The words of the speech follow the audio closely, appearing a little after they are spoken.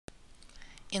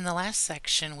In the last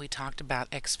section, we talked about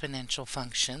exponential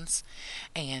functions,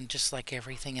 and just like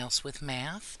everything else with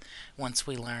math, once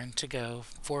we learn to go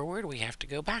forward, we have to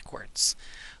go backwards.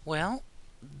 Well,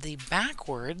 the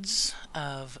backwards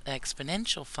of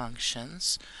exponential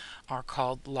functions are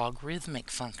called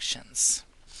logarithmic functions.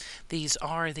 These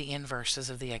are the inverses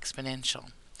of the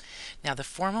exponential. Now, the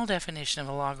formal definition of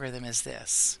a logarithm is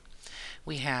this.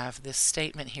 We have this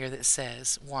statement here that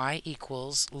says y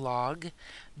equals log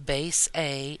base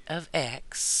a of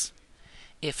x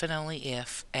if and only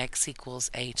if x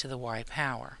equals a to the y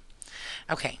power.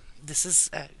 Okay, this is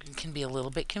can be a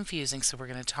little bit confusing, so we're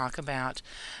going to talk about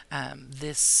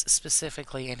this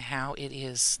specifically and how it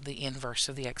is the inverse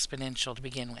of the exponential to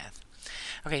begin with.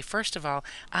 Okay, first of all,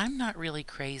 I'm not really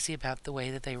crazy about the way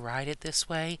that they write it this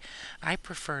way. I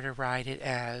prefer to write it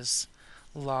as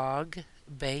log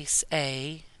base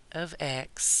a of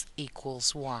x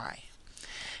equals y.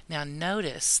 Now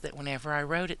notice that whenever I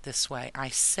wrote it this way, I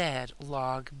said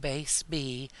log base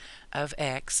b of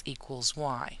x equals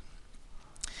y.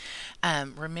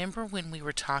 Remember when we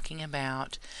were talking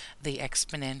about the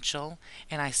exponential,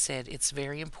 and I said it's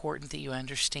very important that you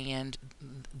understand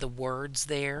the words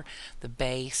there, the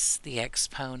base, the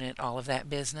exponent, all of that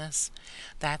business?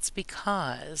 That's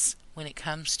because when it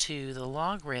comes to the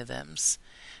logarithms,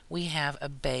 we have a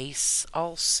base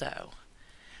also.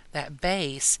 That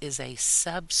base is a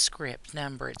subscript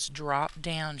number. It's dropped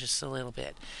down just a little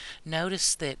bit.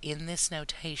 Notice that in this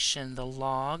notation, the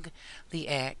log, the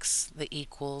x, the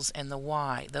equals, and the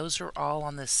y, those are all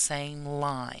on the same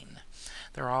line.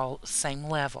 They're all same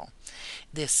level.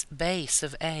 This base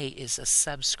of a is a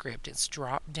subscript. It's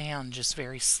dropped down just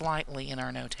very slightly in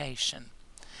our notation.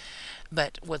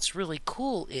 But what's really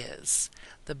cool is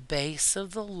the base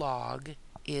of the log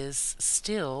is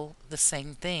still the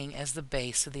same thing as the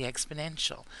base of the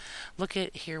exponential. Look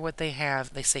at here what they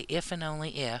have. They say if and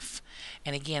only if,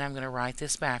 and again I'm going to write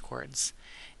this backwards.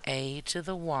 A to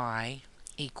the y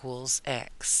equals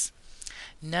x.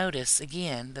 Notice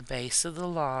again the base of the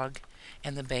log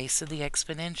and the base of the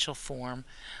exponential form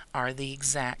are the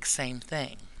exact same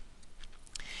thing.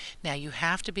 Now you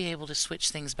have to be able to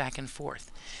switch things back and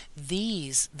forth.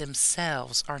 These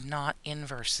themselves are not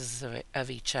inverses of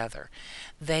each other.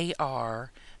 They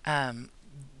are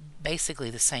basically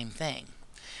the same thing.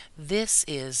 This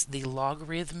is the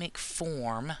logarithmic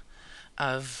form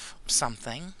of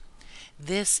something.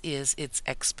 This is its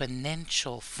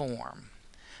exponential form.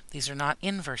 These are not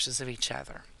inverses of each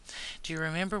other. Do you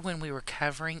remember when we were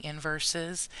covering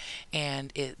inverses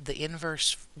and the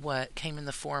inverse what came in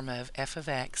the form of f of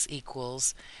x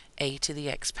equals a to the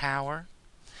x power?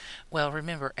 Well,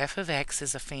 remember f of x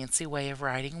is a fancy way of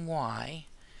writing y,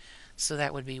 so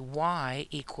that would be y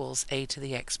equals a to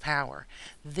the x power.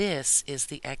 This is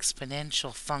the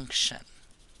exponential function.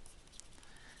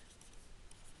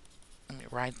 Let me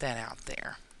write that out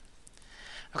there.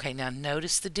 Okay, now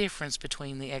notice the difference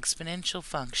between the exponential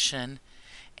function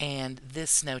and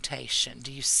this notation.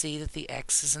 Do you see that the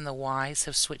x's and the y's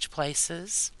have switched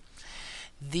places?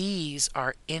 These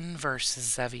are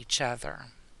inverses of each other.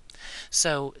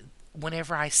 So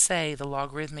whenever I say the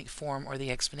logarithmic form or the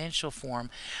exponential form,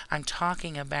 I'm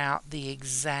talking about the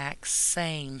exact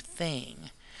same thing.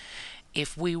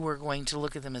 If we were going to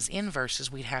look at them as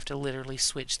inverses, we'd have to literally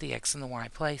switch the x and the y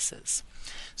places.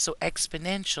 So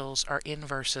exponentials are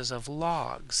inverses of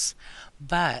logs,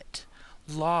 but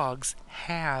logs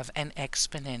have an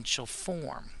exponential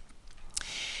form.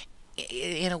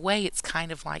 In a way, it's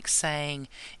kind of like saying,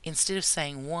 instead of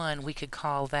saying 1, we could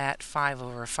call that 5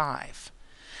 over 5.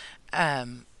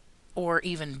 Or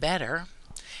even better,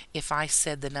 if I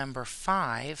said the number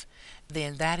 5,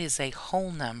 then that is a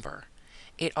whole number.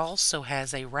 It also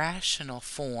has a rational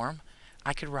form.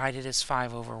 I could write it as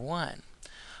 5 over 1.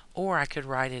 Or I could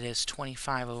write it as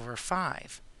 25 over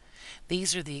 5.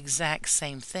 These are the exact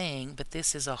same thing, but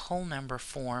this is a whole number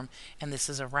form and this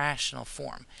is a rational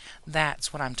form.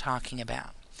 That's what I'm talking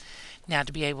about. Now,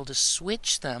 to be able to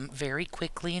switch them very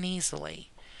quickly and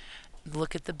easily,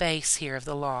 look at the base here of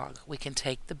the log. We can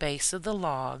take the base of the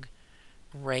log,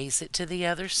 raise it to the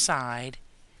other side,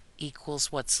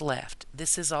 equals what's left.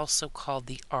 This is also called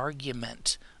the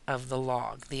argument of the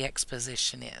log. The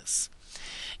exposition is.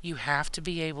 You have to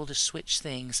be able to switch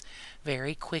things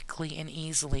very quickly and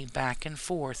easily back and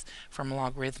forth from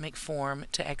logarithmic form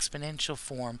to exponential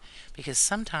form, because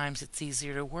sometimes it's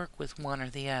easier to work with one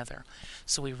or the other.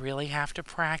 So we really have to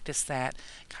practice that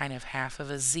kind of half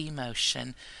of a Z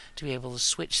motion to be able to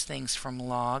switch things from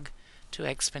log to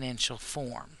exponential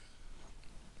form.